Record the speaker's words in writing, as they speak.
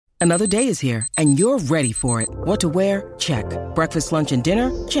Another day is here, and you're ready for it. What to wear? Check. Breakfast, lunch, and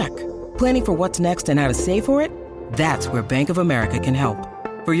dinner? Check. Planning for what's next and how to save for it? That's where Bank of America can help.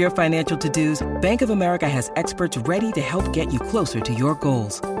 For your financial to-dos, Bank of America has experts ready to help get you closer to your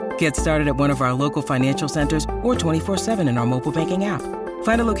goals. Get started at one of our local financial centers or 24/7 in our mobile banking app.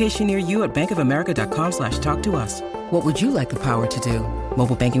 Find a location near you at bankofamerica.com/talktous. What would you like the power to do?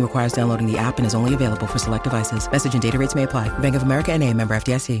 Mobile banking requires downloading the app and is only available for select devices. Message and data rates may apply. Bank of America N.A., member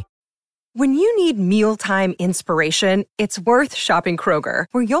FDIC. When you need mealtime inspiration, it's worth shopping Kroger,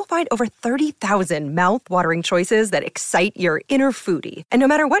 where you'll find over 30,000 mouth-watering choices that excite your inner foodie. And no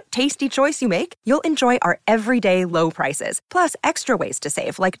matter what tasty choice you make, you'll enjoy our everyday low prices, plus extra ways to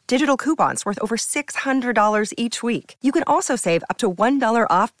save, like digital coupons worth over $600 each week. You can also save up to $1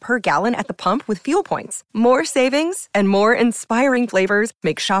 off per gallon at the pump with fuel points. More savings and more inspiring flavors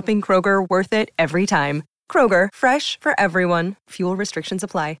make shopping Kroger worth it every time. Kroger, fresh for everyone. Fuel restrictions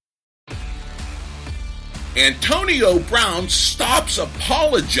apply. Antonio Brown stops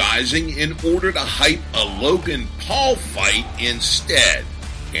apologizing in order to hype a Logan Paul fight instead.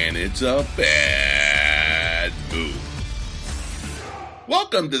 And it's a bad move.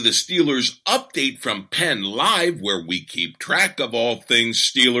 Welcome to the Steelers Update from Penn Live, where we keep track of all things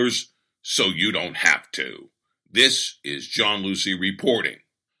Steelers so you don't have to. This is John Lucy reporting.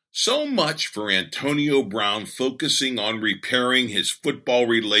 So much for Antonio Brown focusing on repairing his football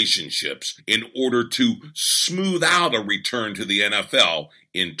relationships in order to smooth out a return to the NFL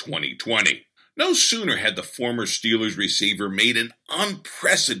in 2020. No sooner had the former Steelers receiver made an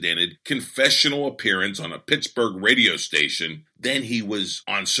unprecedented confessional appearance on a Pittsburgh radio station than he was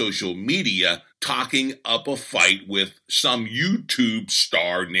on social media talking up a fight with some YouTube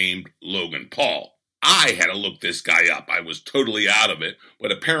star named Logan Paul. I had to look this guy up. I was totally out of it.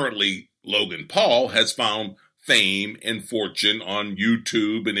 But apparently, Logan Paul has found fame and fortune on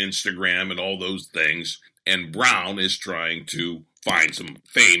YouTube and Instagram and all those things. And Brown is trying to find some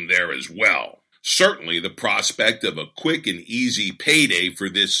fame there as well. Certainly, the prospect of a quick and easy payday for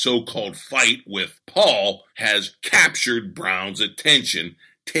this so-called fight with Paul has captured Brown's attention,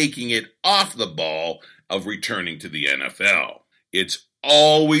 taking it off the ball of returning to the NFL. It's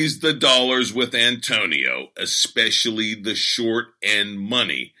always the dollars with Antonio, especially the short end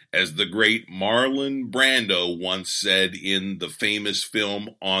money, as the great Marlon Brando once said in the famous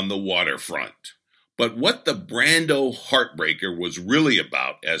film On the Waterfront. But what the Brando heartbreaker was really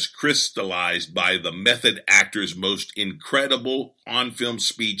about, as crystallized by the method actor's most incredible on-film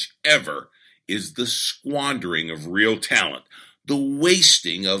speech ever, is the squandering of real talent, the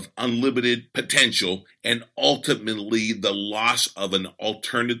wasting of unlimited potential, and ultimately the loss of an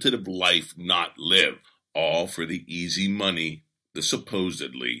alternative life not lived, all for the easy money, the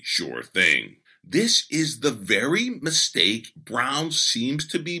supposedly sure thing. This is the very mistake Brown seems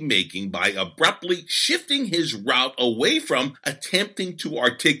to be making by abruptly shifting his route away from attempting to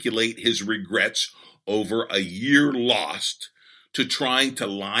articulate his regrets over a year lost to trying to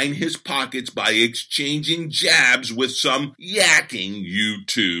line his pockets by exchanging jabs with some yakking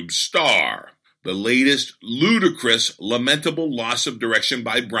YouTube star. The latest ludicrous, lamentable loss of direction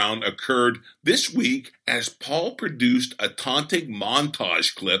by Brown occurred this week as Paul produced a taunting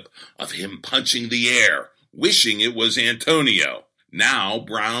montage clip of him punching the air, wishing it was Antonio. Now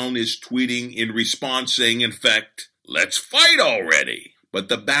Brown is tweeting in response saying, in fact, "Let's fight already." But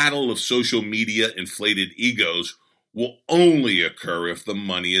the battle of social media inflated egos will only occur if the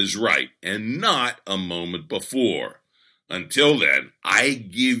money is right, and not a moment before. Until then, I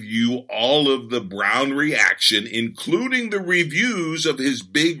give you all of the Brown reaction, including the reviews of his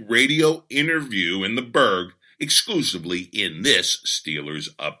big radio interview in the Berg, exclusively in this Steelers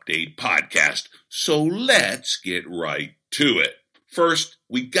Update podcast. So let's get right to it. First,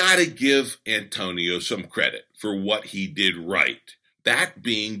 we gotta give Antonio some credit for what he did right. That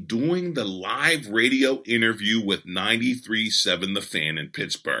being doing the live radio interview with 93.7 The Fan in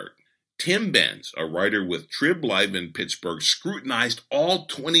Pittsburgh. Tim Benz, a writer with Trib Live in Pittsburgh, scrutinized all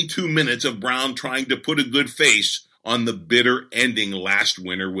 22 minutes of Brown trying to put a good face on the bitter ending last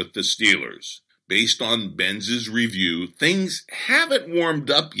winter with the Steelers. Based on Benz's review, things haven't warmed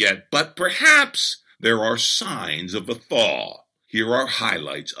up yet, but perhaps there are signs of a thaw. Here are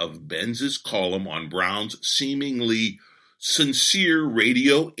highlights of Benz's column on Brown's seemingly sincere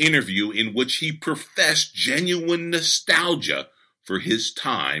radio interview in which he professed genuine nostalgia for his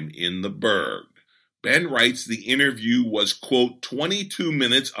time in the Berg. Ben writes the interview was, quote, 22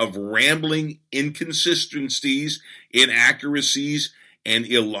 minutes of rambling inconsistencies, inaccuracies, and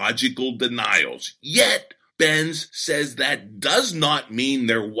illogical denials. Yet, Benz says that does not mean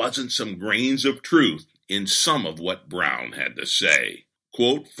there wasn't some grains of truth in some of what Brown had to say.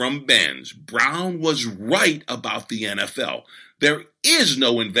 quote from Benz, Brown was right about the NFL. There is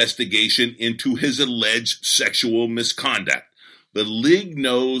no investigation into his alleged sexual misconduct. The league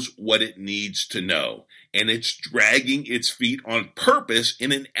knows what it needs to know, and it's dragging its feet on purpose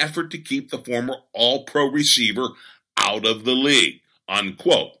in an effort to keep the former All-Pro receiver out of the league,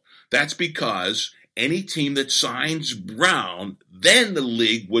 unquote. That's because any team that signs Brown, then the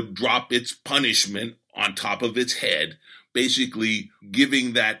league would drop its punishment on top of its head, basically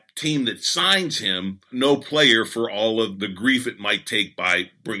giving that team that signs him no player for all of the grief it might take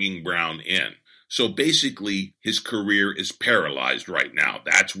by bringing Brown in. So basically, his career is paralyzed right now.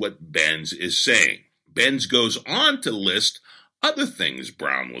 That's what Benz is saying. Benz goes on to list other things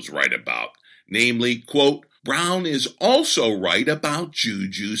Brown was right about, namely, quote, Brown is also right about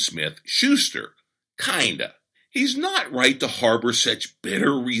Juju Smith-Schuster. Kinda. He's not right to harbor such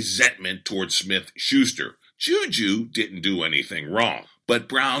bitter resentment towards Smith-Schuster. Juju didn't do anything wrong. But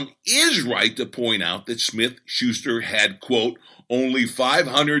Brown is right to point out that Smith-Schuster had, quote, only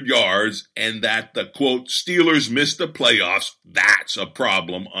 500 yards and that the, quote, Steelers missed the playoffs. That's a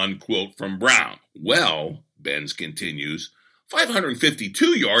problem, unquote, from Brown. Well, Benz continues,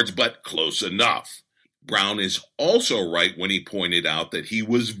 552 yards, but close enough. Brown is also right when he pointed out that he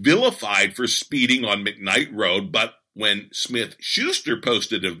was vilified for speeding on McKnight Road, but when Smith-Schuster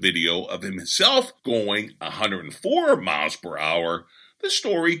posted a video of himself going 104 miles per hour, the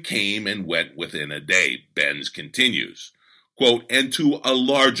story came and went within a day. Benz continues, quote, and to a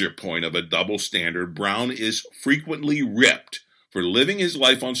larger point of a double standard, Brown is frequently ripped for living his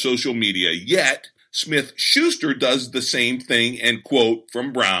life on social media, yet Smith-Schuster does the same thing and, quote,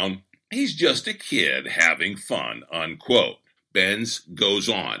 from Brown, he's just a kid having fun, unquote. Benz goes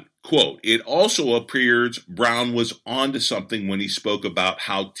on, quote, it also appears Brown was onto something when he spoke about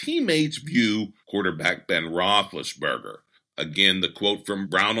how teammates view quarterback Ben Roethlisberger. Again, the quote from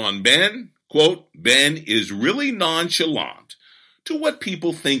Brown on Ben, quote, Ben is really nonchalant to what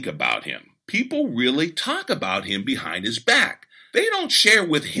people think about him. People really talk about him behind his back. They don't share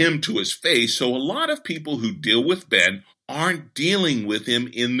with him to his face, so a lot of people who deal with Ben aren't dealing with him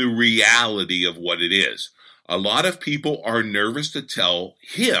in the reality of what it is. A lot of people are nervous to tell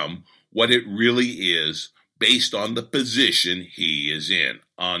him what it really is based on the position he is in,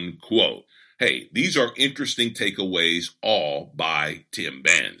 unquote. Hey, these are interesting takeaways all by Tim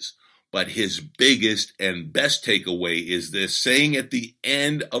Benz. But his biggest and best takeaway is this, saying at the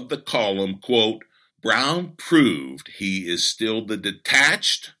end of the column, quote, Brown proved he is still the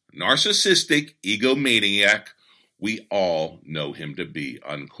detached, narcissistic egomaniac we all know him to be,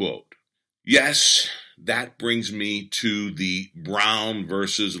 unquote. Yes, that brings me to the Brown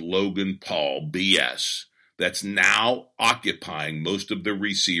versus Logan Paul BS that's now occupying most of the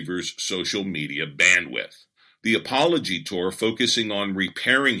receiver's social media bandwidth. The apology tour, focusing on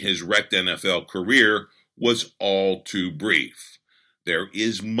repairing his wrecked NFL career, was all too brief. There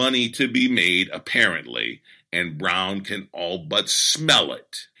is money to be made, apparently, and Brown can all but smell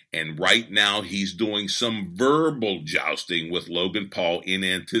it. And right now he's doing some verbal jousting with Logan Paul in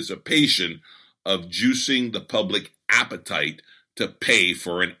anticipation of juicing the public appetite to pay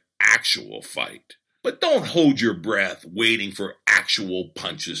for an actual fight. But don't hold your breath waiting for actual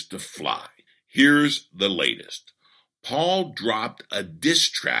punches to fly. Here's the latest. Paul dropped a diss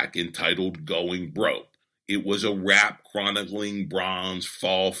track entitled Going Broke. It was a rap chronicling Brown's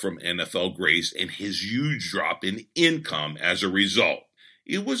fall from NFL grace and his huge drop in income as a result.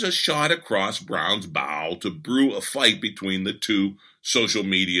 It was a shot across Brown's bow to brew a fight between the two social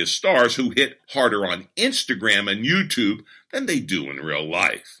media stars who hit harder on Instagram and YouTube than they do in real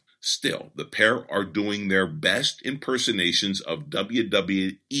life. Still, the pair are doing their best impersonations of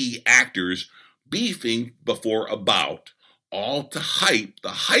WWE actors beefing before a bout, all to hype the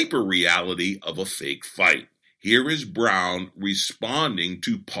hyper-reality of a fake fight. Here is Brown responding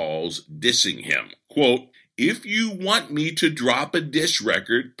to Paul's dissing him. Quote, if you want me to drop a diss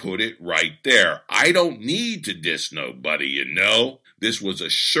record, put it right there. I don't need to diss nobody, you know. This was a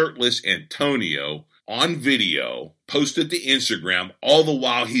shirtless Antonio on video posted to Instagram, all the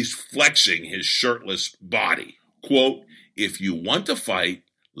while he's flexing his shirtless body. Quote, if you want to fight,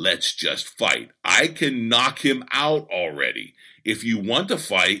 let's just fight. I can knock him out already. If you want to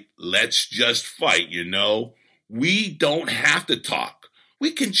fight, let's just fight, you know. We don't have to talk. We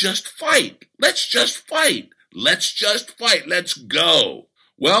can just fight. Let's just fight. Let's just fight. Let's go.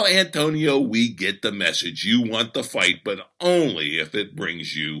 Well, Antonio, we get the message. You want the fight, but only if it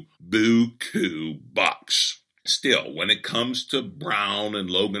brings you buku bucks. Still, when it comes to Brown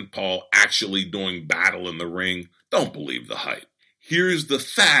and Logan Paul actually doing battle in the ring, don't believe the hype. Here's the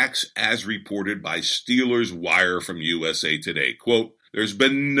facts as reported by Steelers Wire from USA Today. Quote, There's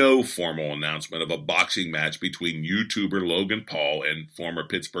been no formal announcement of a boxing match between YouTuber Logan Paul and former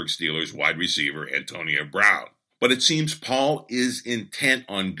Pittsburgh Steelers wide receiver Antonio Brown. But it seems Paul is intent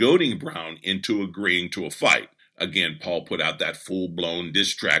on goading Brown into agreeing to a fight. Again, Paul put out that full-blown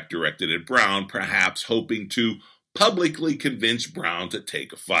diss track directed at Brown, perhaps hoping to publicly convince Brown to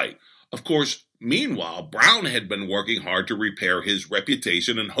take a fight. Of course, meanwhile, Brown had been working hard to repair his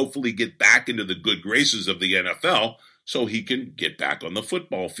reputation and hopefully get back into the good graces of the NFL so he can get back on the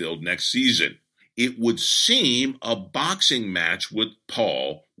football field next season. It would seem a boxing match with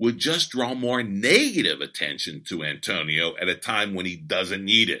Paul would just draw more negative attention to Antonio at a time when he doesn't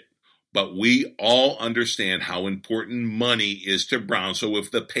need it. But we all understand how important money is to Brown, so if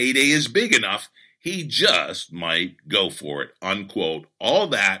the payday is big enough, he just might go for it, unquote. All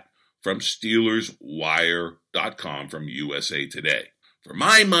that from SteelersWire.com from USA Today. For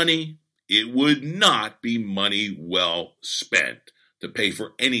my money, it would not be money well spent to pay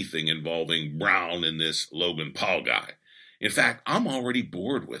for anything involving Brown and this Logan Paul guy. In fact, I'm already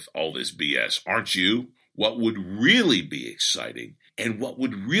bored with all this BS, aren't you? What would really be exciting and what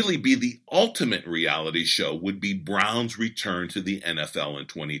would really be the ultimate reality show would be Brown's return to the NFL in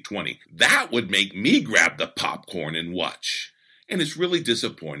 2020. That would make me grab the popcorn and watch. And it's really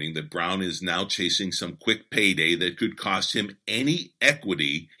disappointing that Brown is now chasing some quick payday that could cost him any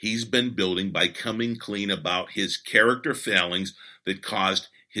equity he's been building by coming clean about his character failings that caused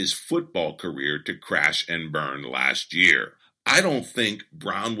his football career to crash and burn last year. I don't think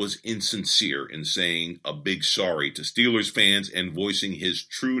Brown was insincere in saying a big sorry to Steelers fans and voicing his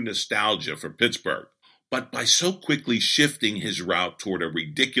true nostalgia for Pittsburgh. But by so quickly shifting his route toward a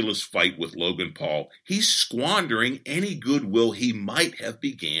ridiculous fight with Logan Paul, he's squandering any goodwill he might have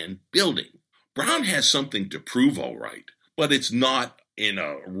began building. Brown has something to prove, all right, but it's not in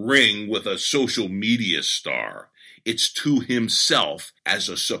a ring with a social media star. It's to himself as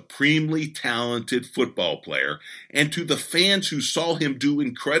a supremely talented football player and to the fans who saw him do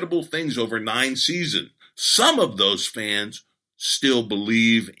incredible things over 9 seasons. Some of those fans still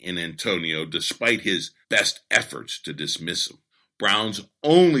believe in Antonio despite his best efforts to dismiss him. Brown's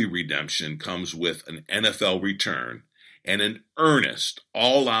only redemption comes with an NFL return and an earnest,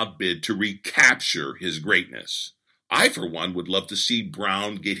 all-out bid to recapture his greatness. I, for one, would love to see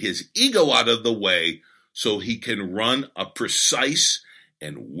Brown get his ego out of the way so he can run a precise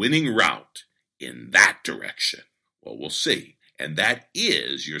and winning route in that direction. Well, we'll see. And that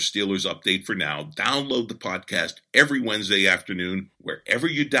is your Steelers update for now. Download the podcast every Wednesday afternoon, wherever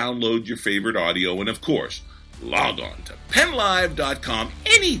you download your favorite audio. And of course, log on to PennLive.com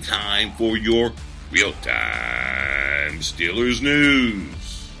anytime for your real-time Steelers news.